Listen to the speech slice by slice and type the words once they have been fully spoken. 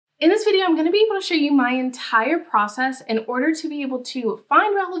In this video, I'm going to be able to show you my entire process in order to be able to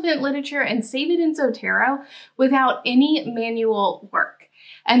find relevant literature and save it in Zotero without any manual work.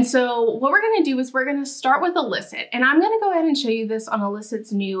 And so what we're going to do is we're going to start with Elicit, and I'm going to go ahead and show you this on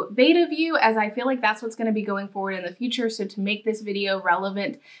Elicit's new beta view, as I feel like that's what's going to be going forward in the future, so to make this video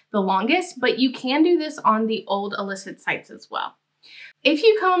relevant the longest, but you can do this on the old Elicit sites as well. If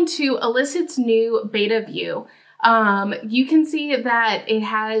you come to Elicit's new beta view, you can see that it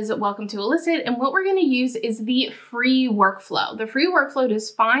has welcome to Elicit, and what we're going to use is the free workflow. The free workflow to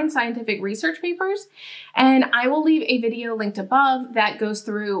find scientific research papers, and I will leave a video linked above that goes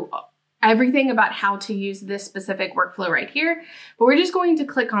through everything about how to use this specific workflow right here, but we're just going to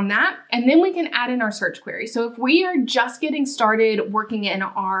click on that, and then we can add in our search query. So if we are just getting started working in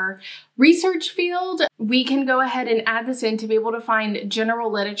our research field, we can go ahead and add this in to be able to find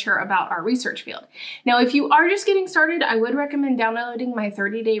general literature about our research field. Now, if you are just getting started, I would recommend downloading my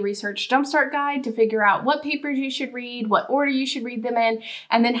 30-day research jumpstart guide to figure out what papers you should read, what order you should read them in,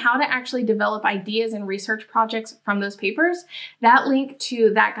 and then how to actually develop ideas and research projects from those papers. That link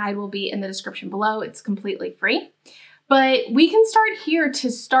to that guide will be in the description below. It's completely free. But we can start here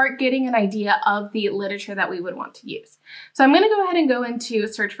to start getting an idea of the literature that we would want to use. So I'm going to go ahead and go into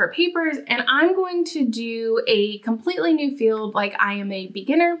search for papers, and I'm going to do a completely new field like I am a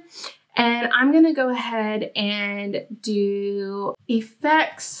beginner. And I'm going to go ahead and do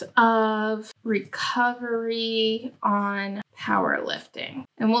effects of recovery on powerlifting.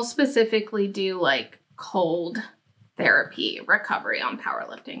 And we'll specifically do like cold therapy recovery on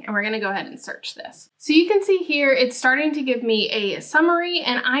powerlifting, and we're going to go ahead and search this. So you can see here it's starting to give me a summary,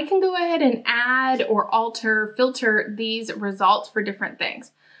 and I can go ahead and add or alter, filter these results for different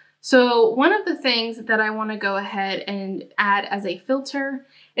things. So one of the things that I want to go ahead and add as a filter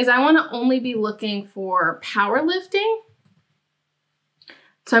is I want to only be looking for powerlifting.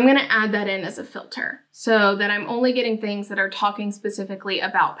 So I'm going to add that in as a filter so that I'm only getting things that are talking specifically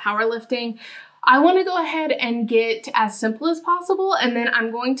about powerlifting. I want to go ahead and get as simple as possible, and then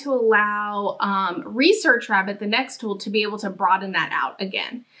I'm going to allow Research Rabbit, the next tool, to be able to broaden that out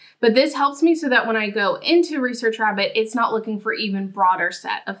again. But this helps me so that when I go into Research Rabbit, it's not looking for even broader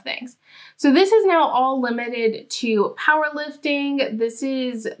set of things. So this is now all limited to powerlifting. This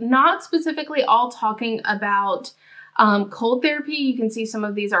is not specifically all talking about cold therapy. You can see some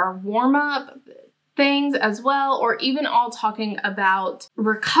of these are warm-up things as well, or even all talking about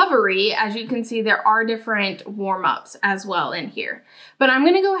recovery. As you can see, there are different warm-ups as well in here. But I'm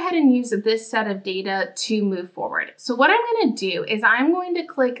going to go ahead and use this set of data to move forward. So what I'm going to do is I'm going to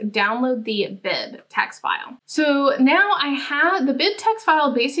click download the bib text file. So now I have the bib text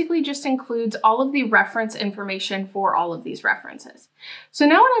file basically just includes all of the reference information for all of these references. So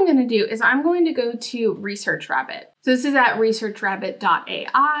now what I'm going to do is I'm going to go to Research Rabbit. So this is at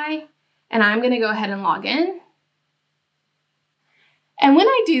researchrabbit.ai. And I'm going to go ahead and log in. And when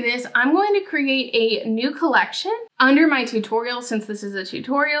I do this, I'm going to create a new collection under my tutorial, since this is a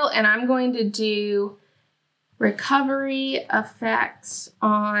tutorial, and I'm going to do recovery effects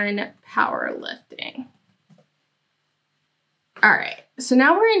on powerlifting. All right, so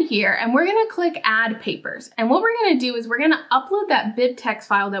now we're in here and we're going to click add papers. And what we're going to do is we're going to upload that bib text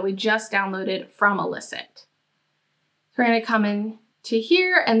file that we just downloaded from Elicit. So we're going to come in to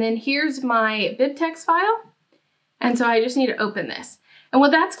here, and then here's my bib text file. And so I just need to open this. And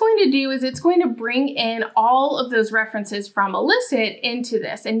what that's going to do is it's going to bring in all of those references from Elicit into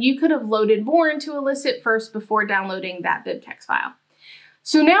this. And you could have loaded more into Elicit first before downloading that bib text file.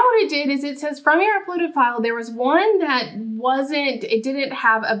 So now what it did is it says from your uploaded file, there was one that it didn't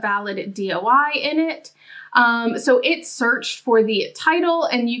have a valid DOI in it. So it searched for the title,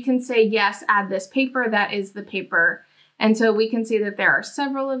 and you can say, yes, add this paper. That is the paper. And so we can see that there are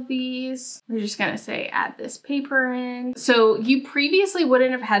several of these. We're just going to say add this paper in. So you previously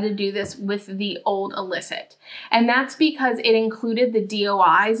wouldn't have had to do this with the old Elicit. And that's because it included the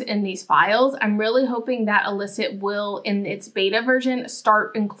DOIs in these files. I'm really hoping that Elicit will, in its beta version,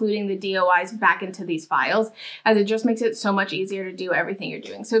 start including the DOIs back into these files, as it just makes it so much easier to do everything you're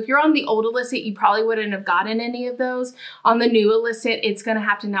doing. So if you're on the old Elicit, you probably wouldn't have gotten any of those. On the new Elicit, it's going to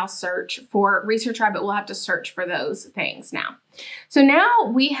have to now search for Research Rabbit. We'll have to search for those things now. So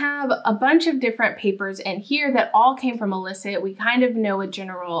now we have a bunch of different papers in here that all came from Elicit. We kind of know a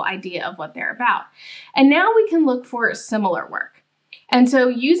general idea of what they're about. And now we can look for similar work. And so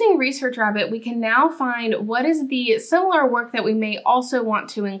using Research Rabbit, we can now find what is the similar work that we may also want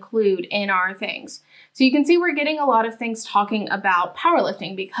to include in our things. So you can see we're getting a lot of things talking about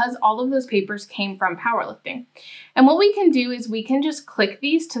powerlifting because all of those papers came from powerlifting. And what we can do is we can just click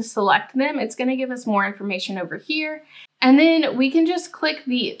these to select them. It's going to give us more information over here. And then we can just click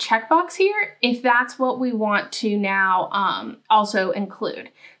the checkbox here if that's what we want to now also include.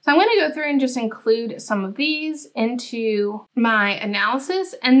 So I'm going to go through and just include some of these into my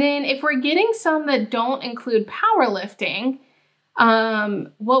analysis. And then if we're getting some that don't include powerlifting,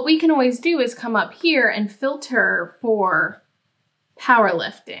 what we can always do is come up here and filter for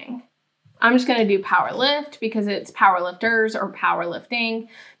powerlifting. I'm just going to do powerlift because it's powerlifters or powerlifting,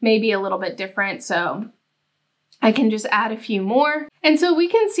 maybe a little bit different. So I can just add a few more. And so we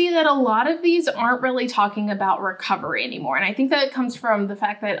can see that a lot of these aren't really talking about recovery anymore. And I think that comes from the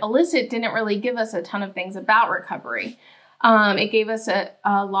fact that Elicit didn't really give us a ton of things about recovery. It gave us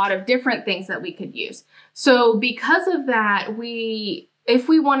a lot of different things that we could use. So because of that, if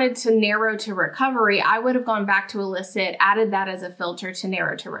we wanted to narrow to recovery, I would have gone back to Elicit, added that as a filter to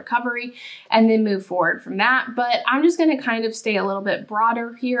narrow to recovery, and then move forward from that. But I'm just going to kind of stay a little bit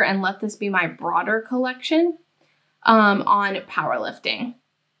broader here and let this be my broader collection on powerlifting.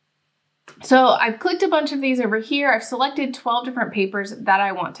 So I've clicked a bunch of these over here. I've selected 12 different papers that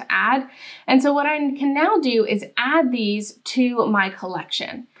I want to add. And so what I can now do is add these to my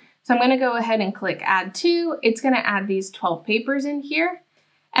collection. So I'm going to go ahead and click add to. It's going to add these 12 papers in here.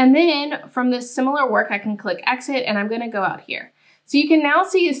 And then from this similar work, I can click exit and I'm going to go out here. So you can now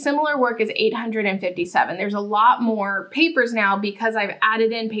see a similar work is 857. There's a lot more papers now because I've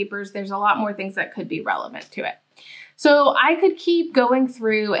added in papers. There's a lot more things that could be relevant to it. So I could keep going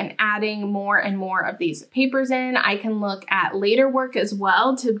through and adding more and more of these papers in. I can look at later work as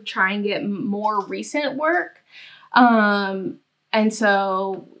well to try and get more recent work. And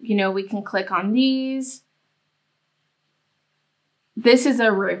so, we can click on these. This is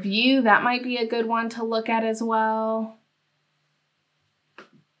a review. That might be a good one to look at as well.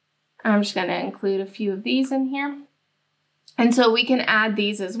 I'm just going to include a few of these in here. And so we can add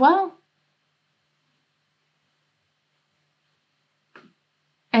these as well.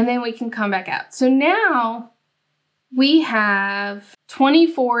 And then we can come back out. So now we have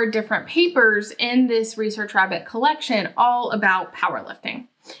 24 different papers in this Research Rabbit collection, all about powerlifting.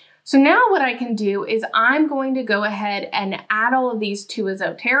 So now what I can do is I'm going to go ahead and add all of these to a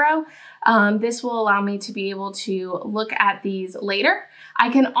Zotero. This will allow me to be able to look at these later. I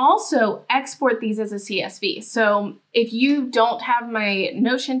can also export these as a CSV. So if you don't have my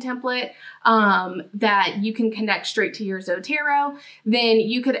Notion template that you can connect straight to your Zotero, then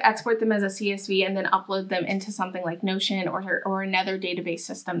you could export them as a CSV and then upload them into something like Notion or another database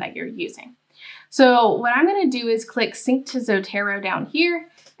system that you're using. So what I'm going to do is click Sync to Zotero down here,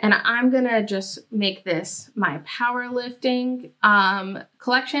 and I'm going to just make this my powerlifting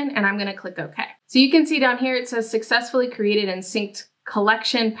collection, and I'm going to click OK. So you can see down here it says successfully created and synced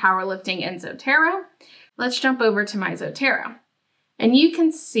collection powerlifting in Zotero. Let's jump over to my Zotero. And you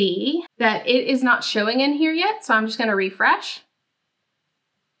can see that it is not showing in here yet, so I'm just going to refresh.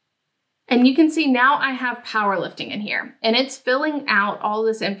 And you can see now I have powerlifting in here, and it's filling out all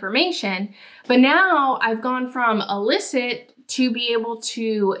this information. But now I've gone from Elicit to be able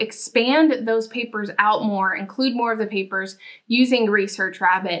to expand those papers out more, include more of the papers using Research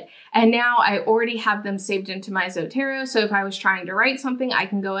Rabbit. And now I already have them saved into my Zotero. So if I was trying to write something, I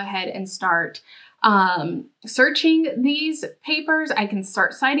can go ahead and start searching these papers. I can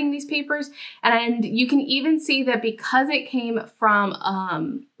start citing these papers, and you can even see that because it came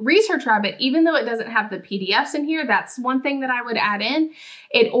from Research Rabbit, even though it doesn't have the PDFs in here, that's one thing that I would add in.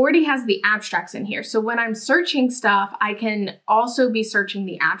 It already has the abstracts in here. So when I'm searching stuff, I can also be searching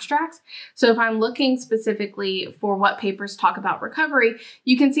the abstracts. So if I'm looking specifically for what papers talk about recovery,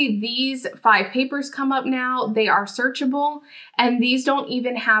 you can see these 5 papers come up now. They are searchable, and these don't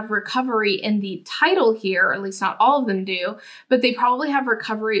even have recovery in the title here, or at least not all of them do, but they probably have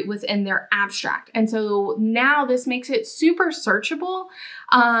recovery within their abstract. And so now this makes it super searchable.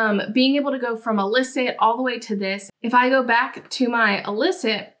 Being able to go from Elicit all the way to this. If I go back to my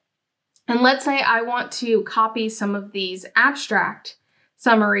Elicit, and let's say I want to copy some of these abstract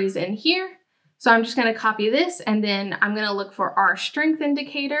summaries in here. So I'm just going to copy this, and then I'm going to look for our strength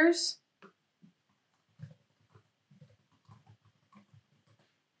indicators.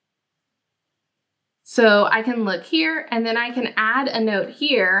 So I can look here, and then I can add a note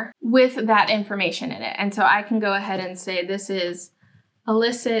here with that information in it. And so I can go ahead and say this is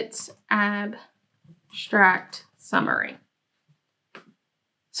Elicit's abstract summary.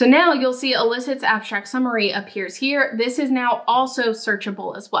 So now you'll see Elicit's abstract summary appears here. This is now also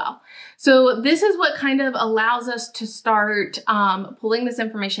searchable as well. So this is what kind of allows us to start pulling this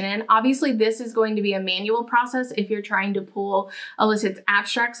information in. Obviously, this is going to be a manual process if you're trying to pull Elicit's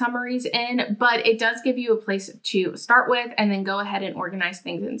abstract summaries in, but it does give you a place to start with and then go ahead and organize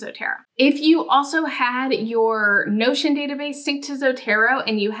things in Zotero. If you also had your Notion database synced to Zotero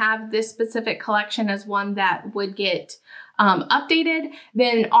and you have this specific collection as one that would get updated,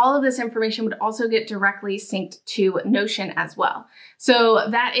 then all of this information would also get directly synced to Notion as well. So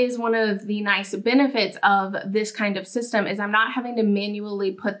that is one of the nice benefits of this kind of system, is I'm not having to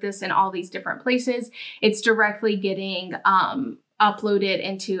manually put this in all these different places. It's directly getting uploaded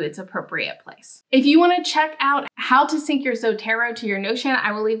into its appropriate place. If you want to check out how to sync your Zotero to your Notion,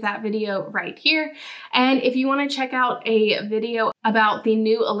 I will leave that video right here. And if you want to check out a video about the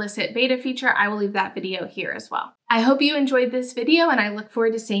new Elicit beta feature, I will leave that video here as well. I hope you enjoyed this video and I look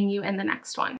forward to seeing you in the next one.